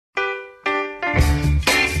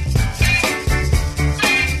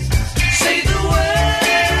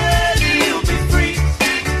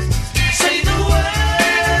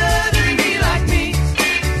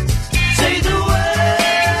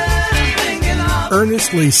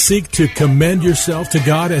earnestly seek to commend yourself to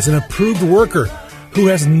God as an approved worker who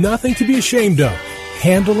has nothing to be ashamed of,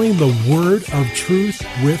 handling the word of truth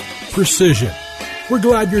with precision. We're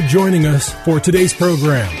glad you're joining us for today's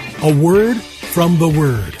program, A Word from the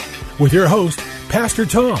Word, with your host, Pastor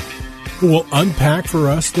Tom, who will unpack for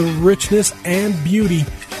us the richness and beauty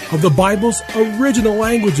of the Bible's original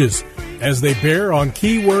languages as they bear on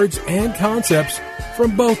key words and concepts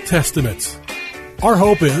from both Testaments. Our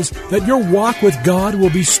hope is that your walk with God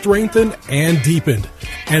will be strengthened and deepened,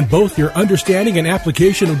 and both your understanding and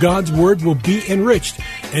application of God's Word will be enriched,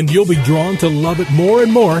 and you'll be drawn to love it more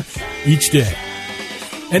and more each day.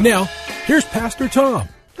 And now, here's Pastor Tom.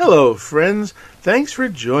 Hello, friends. Thanks for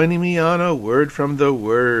joining me on A Word from the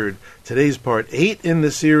Word. Today's part 8 in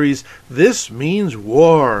the series, This Means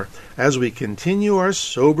War, as we continue our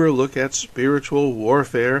sober look at spiritual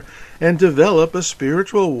warfare and develop a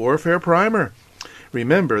spiritual warfare primer.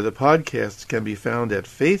 Remember, the podcasts can be found at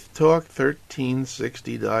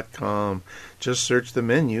faithtalk1360.com. Just search the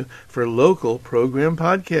menu for local program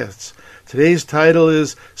podcasts. Today's title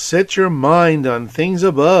is Set Your Mind on Things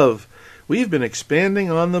Above. We've been expanding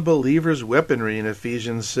on the believer's weaponry in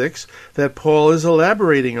Ephesians 6 that Paul is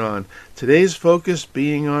elaborating on. Today's focus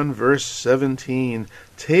being on verse 17.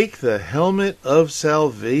 Take the helmet of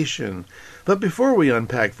salvation. But before we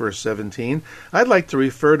unpack verse 17, I'd like to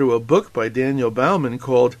refer to a book by Daniel Bauman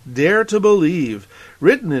called Dare to Believe,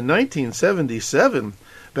 written in 1977.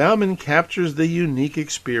 Bauman captures the unique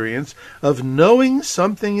experience of knowing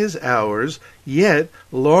something is ours, yet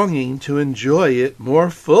longing to enjoy it more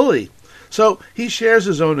fully. So he shares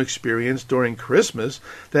his own experience during Christmas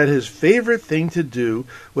that his favorite thing to do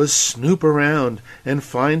was snoop around and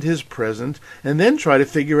find his present and then try to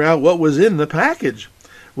figure out what was in the package.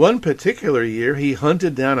 One particular year, he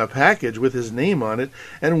hunted down a package with his name on it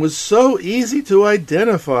and was so easy to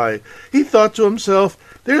identify. He thought to himself,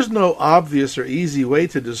 there's no obvious or easy way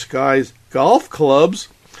to disguise golf clubs.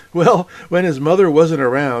 Well, when his mother wasn't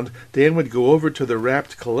around, Dan would go over to the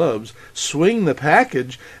wrapped clubs, swing the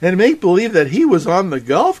package, and make believe that he was on the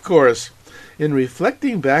golf course. In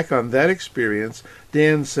reflecting back on that experience,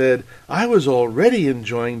 Dan said, I was already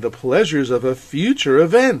enjoying the pleasures of a future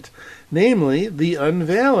event, namely the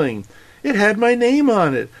unveiling. It had my name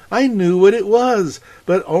on it. I knew what it was,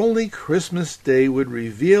 but only Christmas Day would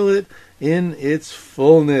reveal it in its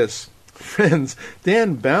fullness. Friends,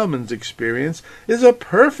 Dan Bauman's experience is a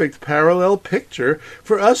perfect parallel picture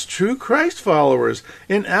for us true Christ followers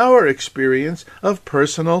in our experience of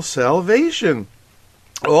personal salvation.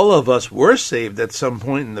 All of us were saved at some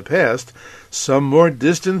point in the past, some more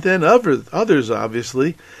distant than others,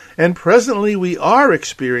 obviously, and presently we are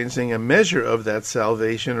experiencing a measure of that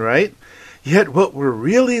salvation, right? Yet what we're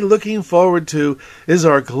really looking forward to is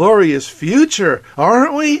our glorious future,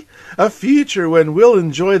 aren't we? A future when we'll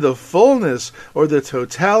enjoy the fullness or the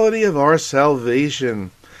totality of our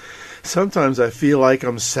salvation. Sometimes I feel like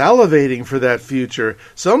I'm salivating for that future.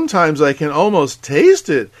 Sometimes I can almost taste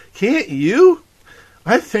it. Can't you?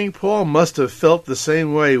 I think Paul must have felt the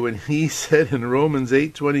same way when he said in Romans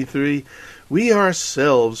 8:23, we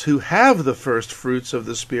ourselves who have the first fruits of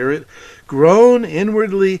the Spirit groan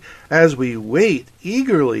inwardly as we wait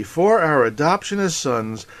eagerly for our adoption as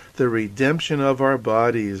sons, the redemption of our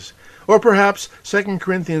bodies. Or perhaps 2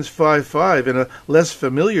 Corinthians 5:5 in a less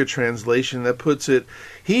familiar translation that puts it,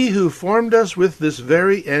 He who formed us with this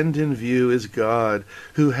very end in view is God,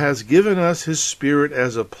 who has given us His Spirit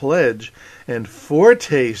as a pledge and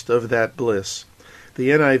foretaste of that bliss. The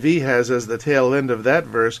NIV has as the tail end of that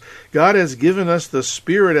verse, God has given us the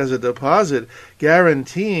Spirit as a deposit,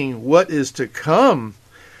 guaranteeing what is to come.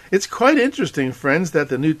 It's quite interesting, friends, that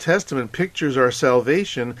the New Testament pictures our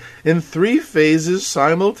salvation in 3 phases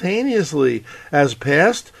simultaneously, as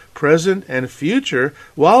past, present, and future,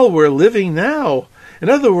 while we're living now. In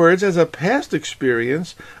other words, as a past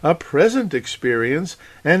experience, a present experience,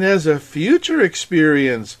 and as a future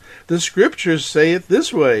experience. The Scriptures say it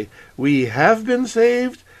this way, we have been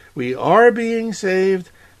saved, we are being saved,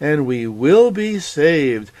 and we will be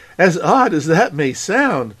saved. As odd as that may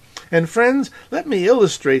sound. And friends, let me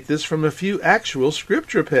illustrate this from a few actual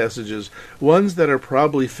Scripture passages, ones that are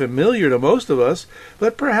probably familiar to most of us,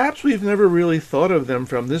 but perhaps we've never really thought of them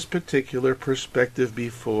from this particular perspective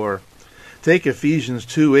before. Take Ephesians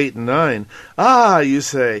 2:8 and 9. Ah, you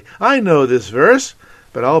say, I know this verse,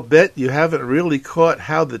 but I'll bet you haven't really caught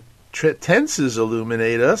how the tenses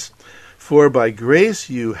illuminate us. For by grace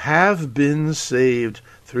you have been saved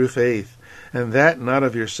through faith. and that not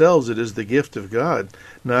of yourselves, it is the gift of God,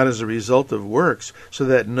 not as a result of works, so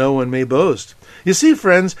that no one may boast. You see,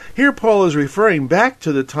 friends, here Paul is referring back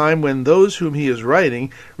to the time when those whom he is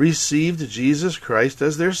writing received Jesus Christ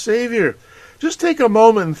as their Savior. Just take a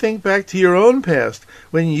moment and think back to your own past,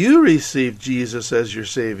 when you received Jesus as your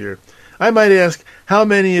Savior. I might ask, how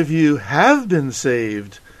many of you have been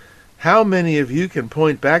saved? How many of you can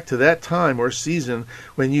point back to that time or season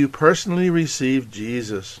when you personally received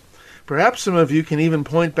Jesus? Perhaps some of you can even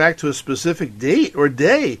point back to a specific date or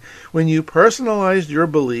day when you personalized your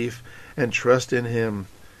belief and trust in Him.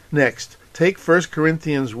 Next, take 1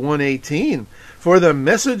 Corinthians 1:18. For the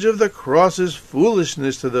message of the cross is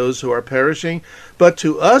foolishness to those who are perishing, but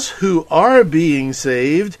to us who are being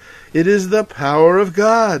saved, it is the power of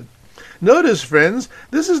God. Notice, friends,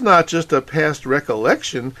 this is not just a past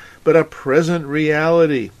recollection, but a present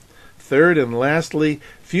reality. Third and lastly,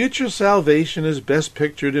 future salvation is best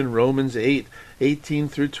pictured in Romans 8:18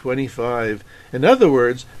 through 25. In other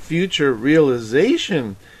words, future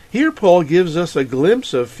realization. Here Paul gives us a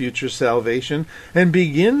glimpse of future salvation and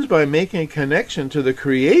begins by making a connection to the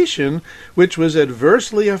creation which was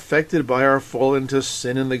adversely affected by our fall into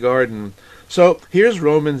sin in the garden. So here's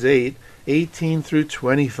Romans 8:18 through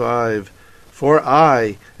 25. For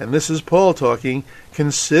I, and this is Paul talking,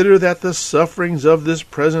 consider that the sufferings of this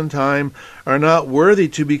present time are not worthy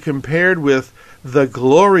to be compared with the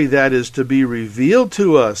glory that is to be revealed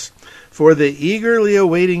to us. For the eagerly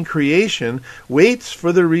awaiting creation waits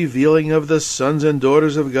for the revealing of the sons and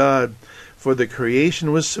daughters of God. For the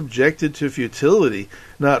creation was subjected to futility,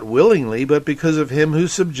 not willingly, but because of him who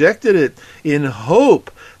subjected it, in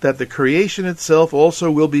hope that the creation itself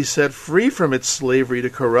also will be set free from its slavery to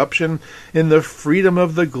corruption in the freedom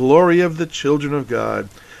of the glory of the children of God.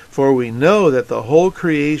 For we know that the whole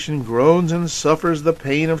creation groans and suffers the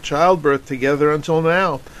pain of childbirth together until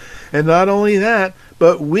now. And not only that,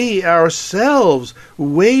 but we ourselves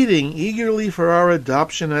waiting eagerly for our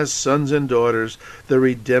adoption as sons and daughters, the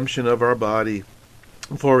redemption of our body.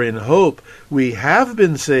 For in hope we have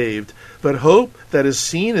been saved, but hope that is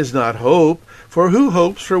seen is not hope, for who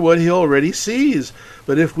hopes for what he already sees?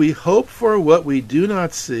 But if we hope for what we do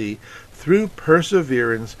not see, through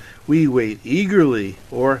perseverance we wait eagerly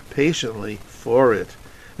or patiently for it.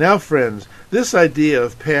 Now, friends, this idea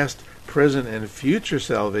of past, present, and future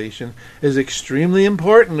salvation is extremely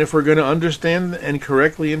important if we're going to understand and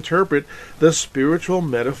correctly interpret the spiritual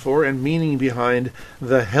metaphor and meaning behind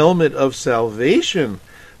the helmet of salvation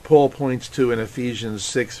Paul points to in Ephesians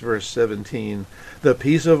 6, verse 17. The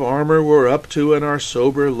piece of armor we're up to in our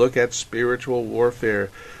sober look at spiritual warfare.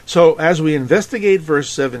 So as we investigate verse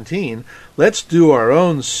 17, let's do our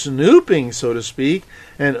own snooping, so to speak,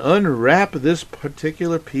 and unwrap this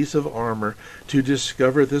particular piece of armor to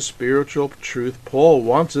discover the spiritual truth Paul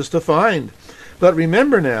wants us to find. But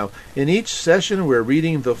remember now, in each session we're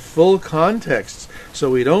reading the full context, so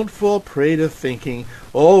we don't fall prey to thinking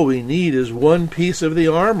all we need is one piece of the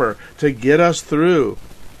armor to get us through.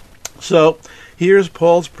 So here's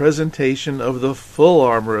Paul's presentation of the full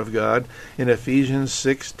armor of God in Ephesians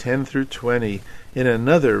 6:10 through 20 in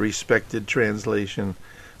another respected translation.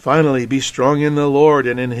 Finally, be strong in the Lord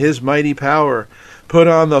and in his mighty power. Put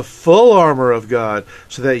on the full armor of God,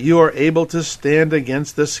 so that you are able to stand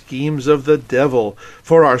against the schemes of the devil.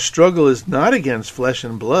 For our struggle is not against flesh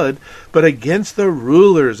and blood, but against the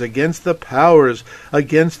rulers, against the powers,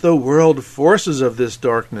 against the world forces of this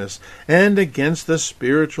darkness, and against the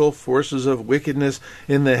spiritual forces of wickedness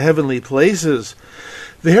in the heavenly places.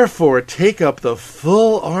 Therefore, take up the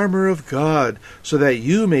full armor of God, so that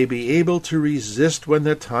you may be able to resist when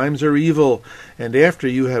the times are evil, and after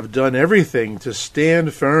you have done everything, to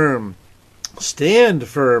stand firm. Stand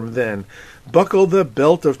firm, then. Buckle the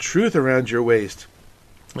belt of truth around your waist,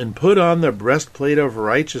 and put on the breastplate of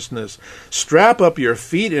righteousness. Strap up your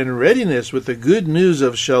feet in readiness with the good news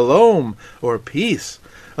of shalom, or peace.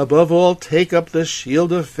 Above all, take up the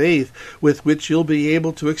shield of faith, with which you'll be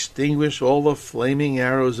able to extinguish all the flaming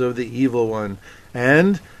arrows of the evil one.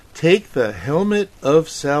 And take the helmet of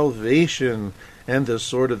salvation and the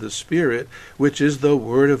sword of the Spirit, which is the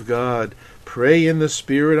Word of God. Pray in the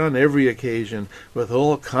Spirit on every occasion, with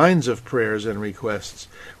all kinds of prayers and requests.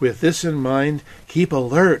 With this in mind, keep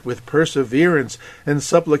alert with perseverance and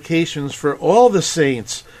supplications for all the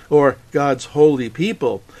saints, or God's holy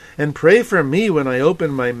people. And pray for me when I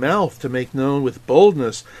open my mouth to make known with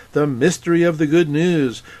boldness the mystery of the good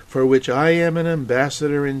news, for which I am an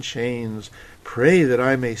ambassador in chains. Pray that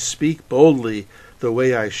I may speak boldly the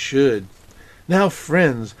way I should. Now,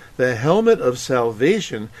 friends, the helmet of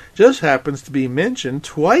salvation just happens to be mentioned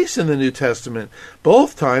twice in the New Testament,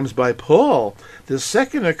 both times by Paul. The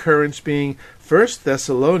second occurrence being 1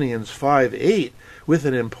 Thessalonians 5:8, with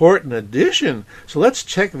an important addition. So let's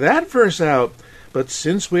check that verse out. But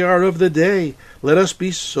since we are of the day, let us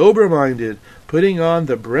be sober-minded, putting on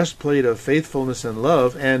the breastplate of faithfulness and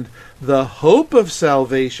love, and the hope of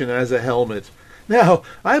salvation as a helmet. Now,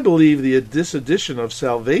 I believe this addition of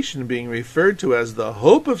salvation being referred to as the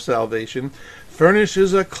hope of salvation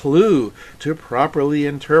furnishes a clue to properly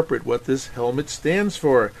interpret what this helmet stands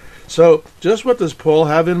for. So, just what does Paul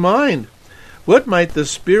have in mind? What might the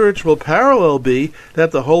spiritual parallel be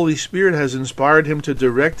that the Holy Spirit has inspired him to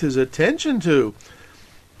direct his attention to?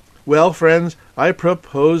 Well, friends, I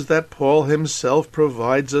propose that Paul himself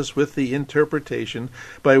provides us with the interpretation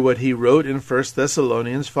by what he wrote in 1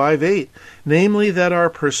 Thessalonians 5:8, namely that our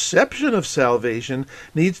perception of salvation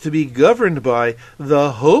needs to be governed by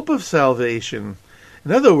the hope of salvation.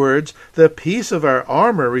 In other words, the piece of our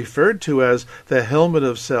armor referred to as the helmet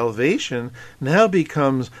of salvation now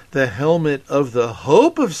becomes the helmet of the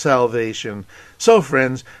hope of salvation. So,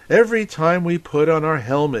 friends, every time we put on our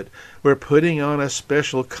helmet, we're putting on a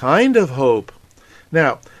special kind of hope.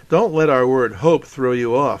 Now, don't let our word hope throw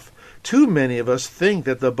you off. Too many of us think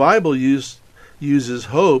that the Bible uses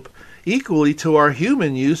hope equally to our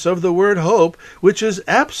human use of the word hope, which is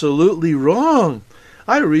absolutely wrong.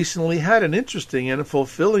 I recently had an interesting and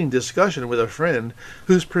fulfilling discussion with a friend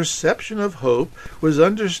whose perception of hope was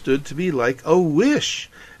understood to be like a wish.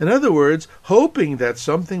 In other words, hoping that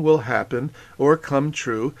something will happen or come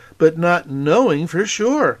true, but not knowing for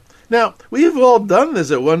sure. Now, we've all done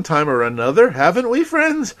this at one time or another, haven't we,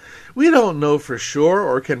 friends? We don't know for sure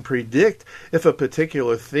or can predict if a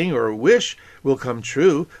particular thing or wish will come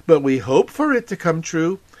true, but we hope for it to come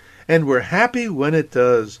true, and we're happy when it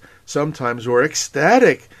does. Sometimes we're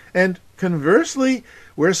ecstatic, and conversely,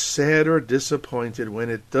 we're sad or disappointed when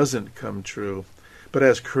it doesn't come true. But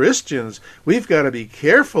as Christians, we've got to be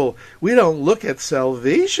careful we don't look at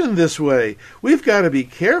salvation this way. We've got to be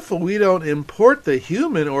careful we don't import the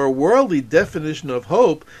human or worldly definition of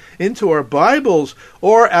hope into our Bibles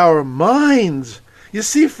or our minds. You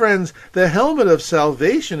see, friends, the helmet of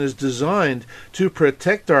salvation is designed to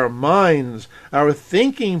protect our minds, our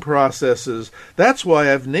thinking processes. That's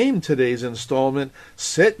why I've named today's installment,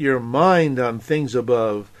 Set Your Mind on Things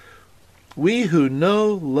Above. We who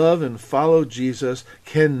know, love, and follow Jesus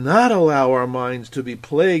cannot allow our minds to be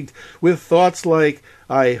plagued with thoughts like,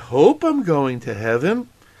 I hope I'm going to heaven.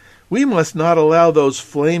 We must not allow those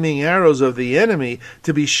flaming arrows of the enemy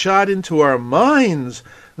to be shot into our minds.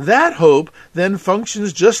 That hope then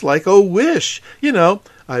functions just like a wish. You know,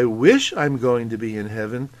 I wish I'm going to be in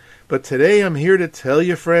heaven. But today I'm here to tell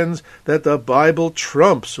you, friends, that the Bible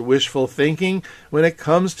trumps wishful thinking when it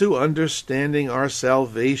comes to understanding our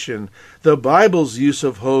salvation. The Bible's use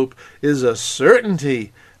of hope is a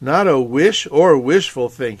certainty, not a wish or wishful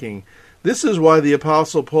thinking. This is why the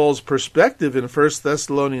Apostle Paul's perspective in 1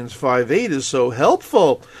 Thessalonians 5:8 is so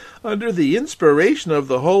helpful. Under the inspiration of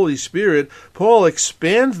the Holy Spirit, Paul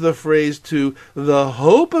expands the phrase to the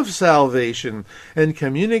hope of salvation and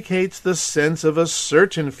communicates the sense of a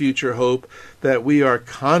certain future hope that we are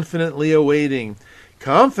confidently awaiting.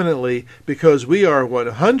 Confidently because we are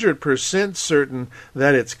 100% certain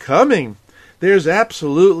that it's coming. There's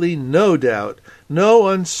absolutely no doubt, no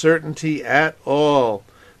uncertainty at all.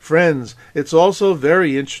 Friends, it's also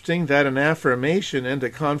very interesting that an affirmation and a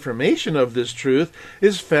confirmation of this truth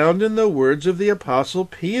is found in the words of the Apostle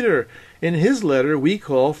Peter in his letter we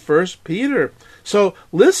call 1 Peter. So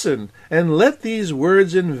listen and let these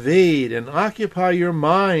words invade and occupy your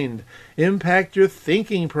mind, impact your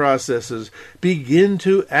thinking processes, begin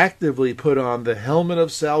to actively put on the helmet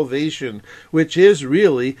of salvation, which is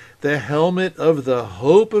really the helmet of the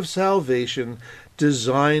hope of salvation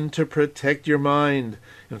designed to protect your mind.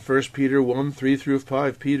 In 1 Peter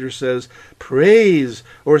 1:3-5, Peter says, Praise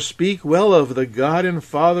or speak well of the God and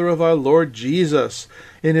Father of our Lord Jesus.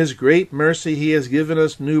 In his great mercy he has given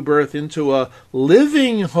us new birth into a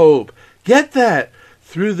living hope. Get that?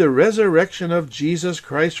 Through the resurrection of Jesus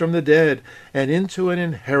Christ from the dead, and into an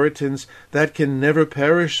inheritance that can never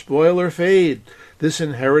perish, spoil, or fade. This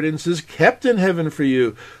inheritance is kept in heaven for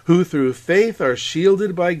you, who through faith are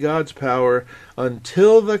shielded by God's power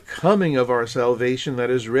until the coming of our salvation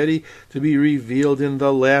that is ready to be revealed in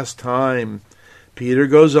the last time. Peter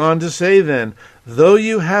goes on to say then, though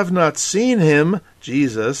you have not seen him,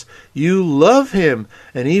 Jesus, you love him,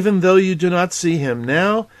 and even though you do not see him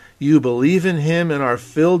now, you believe in him and are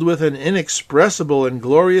filled with an inexpressible and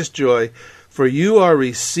glorious joy, for you are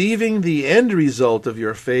receiving the end result of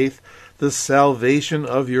your faith, the salvation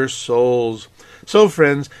of your souls. So,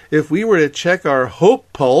 friends, if we were to check our hope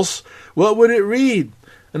pulse, what would it read?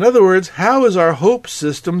 In other words, how is our hope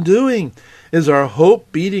system doing? Is our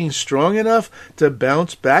hope beating strong enough to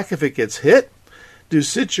bounce back if it gets hit? Do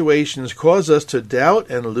situations cause us to doubt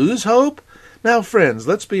and lose hope? Now, friends,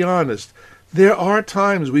 let's be honest. There are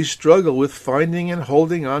times we struggle with finding and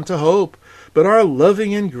holding on to hope, but our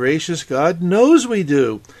loving and gracious God knows we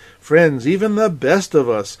do. Friends, even the best of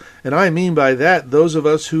us, and I mean by that those of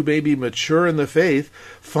us who may be mature in the faith,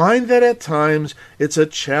 find that at times it's a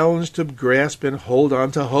challenge to grasp and hold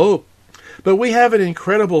on to hope. But we have an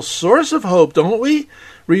incredible source of hope, don't we?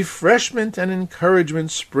 Refreshment and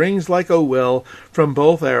encouragement springs like a well from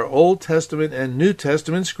both our Old Testament and New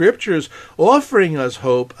Testament scriptures, offering us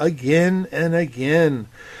hope again and again.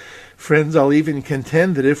 Friends, I'll even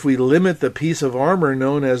contend that if we limit the piece of armor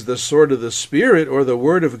known as the sword of the Spirit or the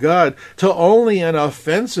Word of God to only an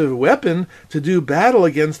offensive weapon to do battle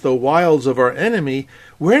against the wiles of our enemy,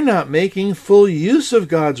 we're not making full use of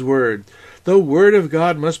God's Word. The Word of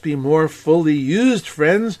God must be more fully used,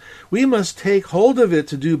 friends. We must take hold of it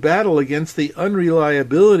to do battle against the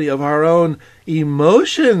unreliability of our own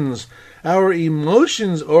emotions. Our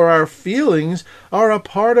emotions or our feelings are a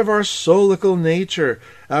part of our soulical nature.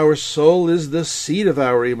 Our soul is the seat of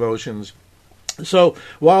our emotions. So,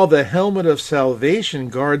 while the helmet of salvation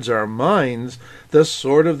guards our minds, the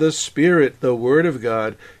sword of the Spirit, the Word of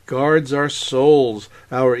God, guards our souls,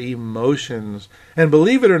 our emotions. And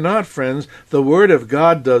believe it or not, friends, the Word of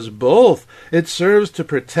God does both. It serves to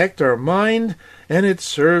protect our mind, and it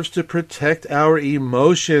serves to protect our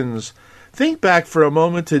emotions. Think back for a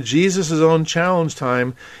moment to Jesus' own challenge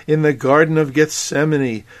time in the Garden of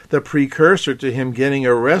Gethsemane, the precursor to him getting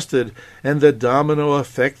arrested, and the domino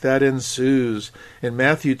effect that ensues. In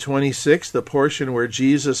Matthew 26, the portion where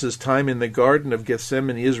Jesus' time in the Garden of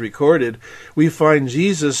Gethsemane is recorded, we find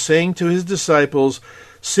Jesus saying to his disciples,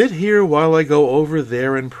 "Sit here while I go over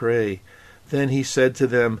there and pray." Then he said to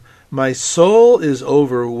them, "My soul is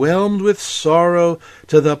overwhelmed with sorrow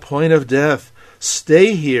to the point of death.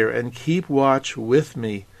 Stay here and keep watch with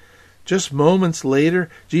me." Just moments later,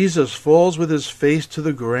 Jesus falls with his face to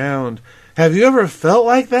the ground. Have you ever felt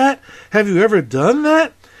like that? Have you ever done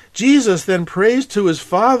that? Jesus then prays to his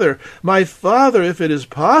Father, "My Father, if it is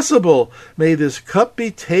possible, may this cup be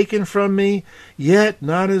taken from me, yet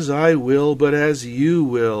not as I will, but as you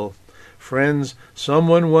will." Friends,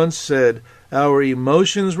 someone once said, our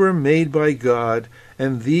emotions were made by God,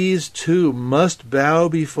 and these too must bow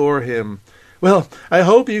before him. Well, I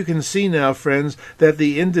hope you can see now, friends, that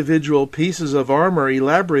the individual pieces of armor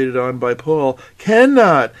elaborated on by Paul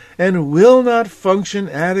cannot and will not function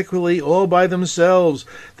adequately all by themselves.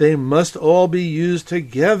 They must all be used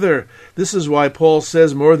together. This is why Paul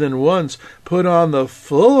says more than once, "Put on the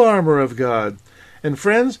full armor of God." And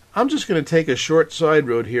friends, I'm just going to take a short side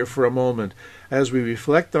road here for a moment. As we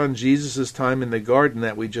reflect on Jesus' time in the garden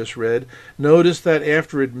that we just read, notice that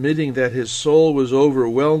after admitting that his soul was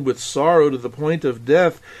overwhelmed with sorrow to the point of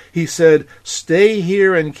death, he said, "Stay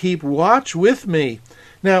here and keep watch with me."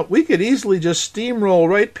 Now, we could easily just steamroll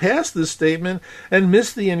right past this statement and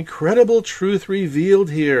miss the incredible truth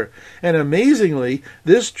revealed here. And amazingly,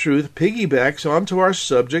 this truth piggybacks onto our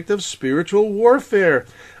subject of spiritual warfare.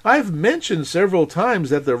 I've mentioned several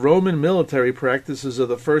times that the Roman military practices of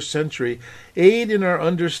the first century aid in our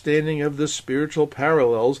understanding of the spiritual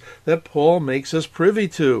parallels that Paul makes us privy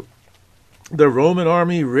to. The Roman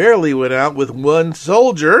army rarely went out with one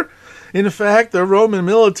soldier. In fact, the Roman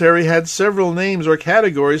military had several names or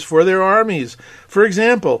categories for their armies. For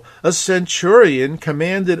example, a centurion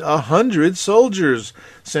commanded 100 soldiers.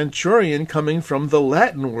 Centurion coming from the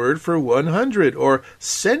Latin word for 100, or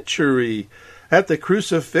century. At the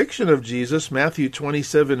crucifixion of Jesus, Matthew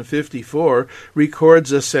 27:54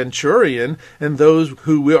 records a centurion and those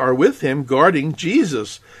who are with him guarding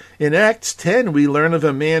Jesus. In Acts 10, we learn of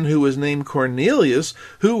a man who was named Cornelius,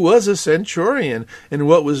 who was a centurion in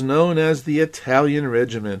what was known as the Italian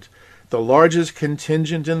regiment. The largest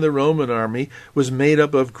contingent in the Roman army was made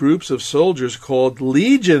up of groups of soldiers called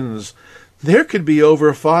legions. There could be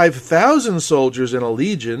over 5,000 soldiers in a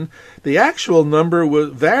legion. The actual number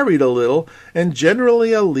varied a little, and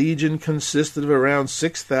generally a legion consisted of around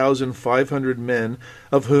 6,500 men,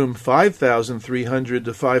 of whom 5,300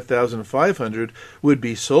 to 5,500 would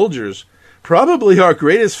be soldiers. Probably our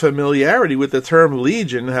greatest familiarity with the term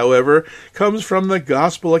legion, however, comes from the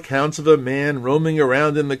gospel accounts of a man roaming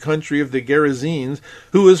around in the country of the Gerasenes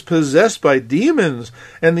who was possessed by demons,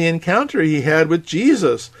 and the encounter he had with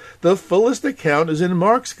Jesus. The fullest account is in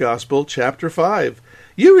Mark's Gospel, chapter 5.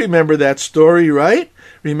 You remember that story, right?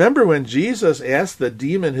 Remember when Jesus asked the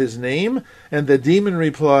demon his name, and the demon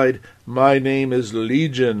replied, "My name is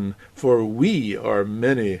Legion, for we are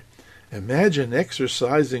many." Imagine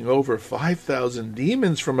exorcising over 5,000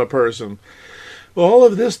 demons from a person. All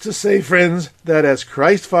of this to say, friends, that as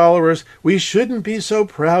Christ followers, we shouldn't be so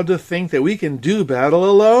proud to think that we can do battle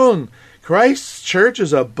alone. Christ's church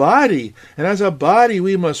is a body, and as a body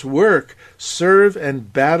we must work, serve,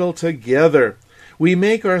 and battle together. We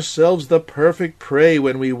make ourselves the perfect prey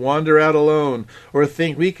when we wander out alone, or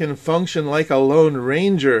think we can function like a lone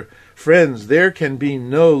ranger. Friends, there can be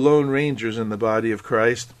no lone rangers in the body of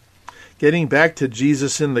Christ. Getting back to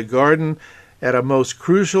Jesus in the garden, at a most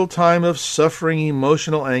crucial time of suffering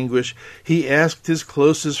emotional anguish, he asked his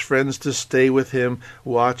closest friends to stay with him,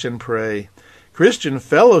 watch and pray. Christian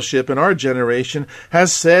fellowship in our generation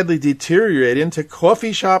has sadly deteriorated into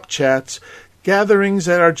coffee shop chats, gatherings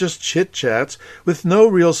that are just chit-chats with no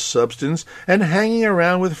real substance, and hanging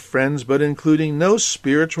around with friends but including no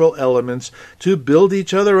spiritual elements to build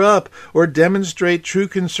each other up or demonstrate true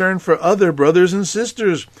concern for other brothers and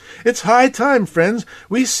sisters. It's high time, friends,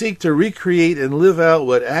 we seek to recreate and live out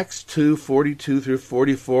what Acts 2:42 through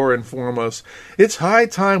 44 inform us. It's high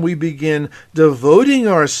time we begin devoting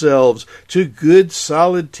ourselves to good,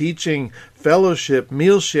 solid teaching, fellowship,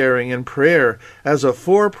 meal sharing, and prayer as a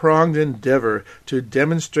four-pronged endeavor to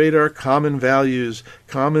demonstrate our common values,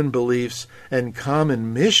 common beliefs, and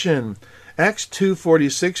common mission. Acts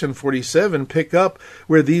 2:46 and 47 pick up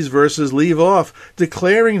where these verses leave off,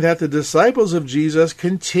 declaring that the disciples of Jesus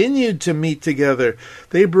continued to meet together.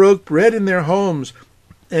 They broke bread in their homes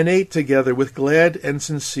and ate together with glad and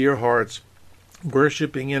sincere hearts,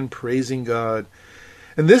 worshiping and praising God.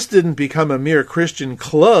 And this didn't become a mere Christian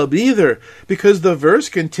club either, because the verse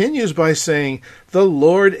continues by saying, "The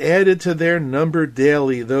Lord added to their number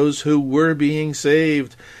daily those who were being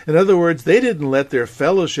saved." In other words, they didn't let their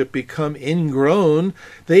fellowship become ingrown.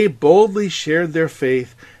 They boldly shared their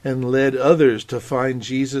faith and led others to find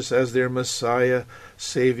Jesus as their Messiah,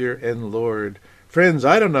 Savior, and Lord. Friends,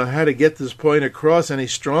 I don't know how to get this point across any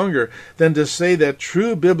stronger than to say that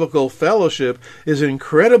true biblical fellowship is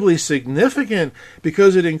incredibly significant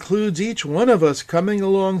because it includes each one of us coming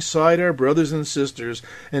alongside our brothers and sisters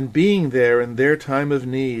and being there in their time of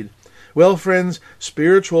need. Well, friends,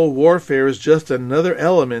 spiritual warfare is just another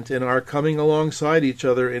element in our coming alongside each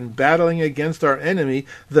other in battling against our enemy,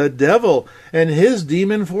 the devil, and his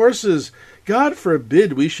demon forces. God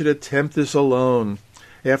forbid we should attempt this alone.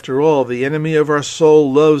 After all, the enemy of our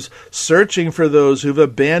soul loves searching for those who've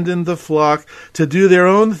abandoned the flock to do their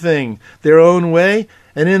own thing, their own way,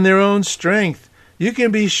 and in their own strength. You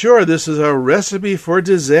can be sure this is a recipe for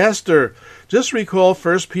disaster. Just recall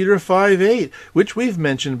 1 Peter 5:8, which we've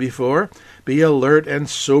mentioned before. Be alert and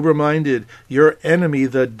sober-minded. Your enemy,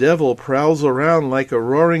 the devil, prowls around like a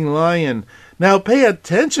roaring lion. Now pay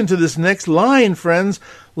attention to this next line, friends.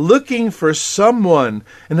 Looking for someone,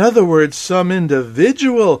 in other words, some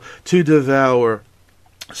individual to devour.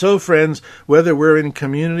 So, friends, whether we're in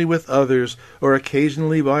community with others or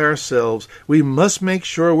occasionally by ourselves, we must make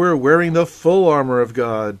sure we're wearing the full armor of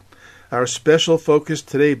God. Our special focus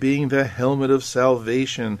today being the helmet of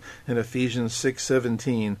salvation in Ephesians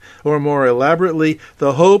 6:17, or more elaborately,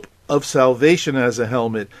 the hope of salvation as a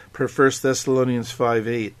helmet, per 1 Thessalonians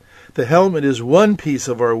 5:8. The helmet is one piece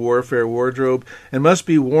of our warfare wardrobe and must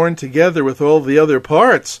be worn together with all the other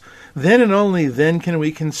parts. Then and only then can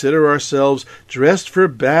we consider ourselves dressed for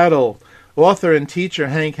battle. Author and teacher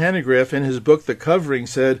Hank Hanegraaff in his book The Covering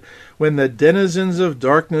said, "When the denizens of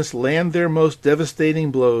darkness land their most devastating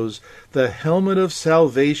blows, the helmet of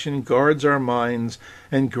salvation guards our minds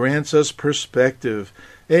and grants us perspective."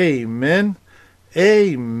 Amen.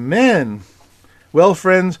 Amen. Well,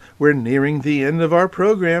 friends, we're nearing the end of our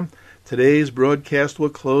program. Today's broadcast will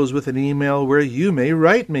close with an email where you may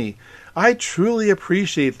write me. I truly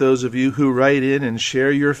appreciate those of you who write in and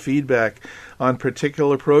share your feedback on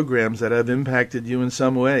particular programs that have impacted you in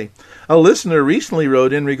some way. A listener recently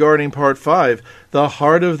wrote in regarding Part 5, The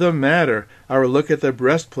Heart of the Matter, our look at the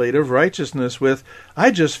breastplate of righteousness with,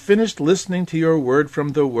 "I just finished listening to your word from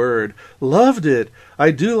the Word. Loved it.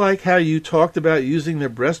 I do like how you talked about using the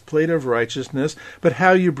breastplate of righteousness, but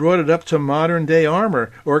how you brought it up to modern-day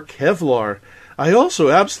armor, or Kevlar. I also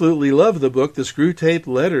absolutely love the book, The Screwtape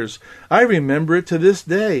Letters. I remember it to this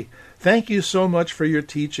day. Thank you so much for your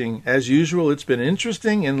teaching. As usual, it's been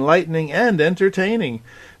interesting, enlightening, and entertaining.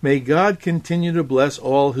 May God continue to bless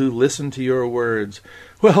all who listen to your words."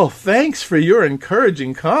 Well, thanks for your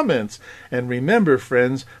encouraging comments. And remember,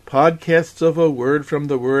 friends, podcasts of A Word from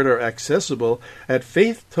the Word are accessible at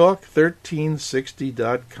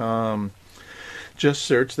faithtalk1360.com. Just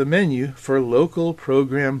search the menu for Local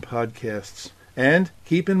Program Podcasts. And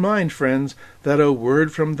keep in mind, friends, that A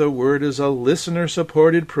Word from the Word is a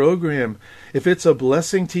listener-supported program. If it's a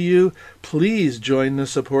blessing to you, please join the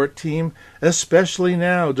support team, especially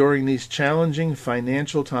now during these challenging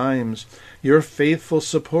financial times. Your faithful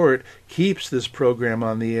support keeps this program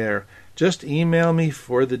on the air. Just email me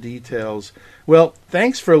for the details. Well,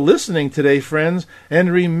 thanks for listening today, friends,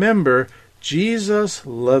 and remember, Jesus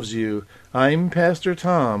loves you. I'm Pastor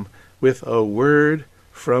Tom with A Word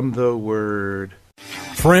from the Word.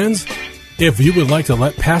 Friends, if you would like to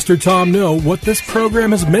let Pastor Tom know what this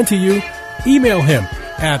program has meant to you, email him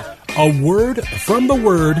at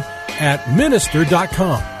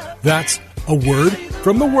awordfromtheword@minister.com. That's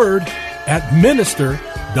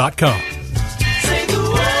awordfromtheword@minister.com.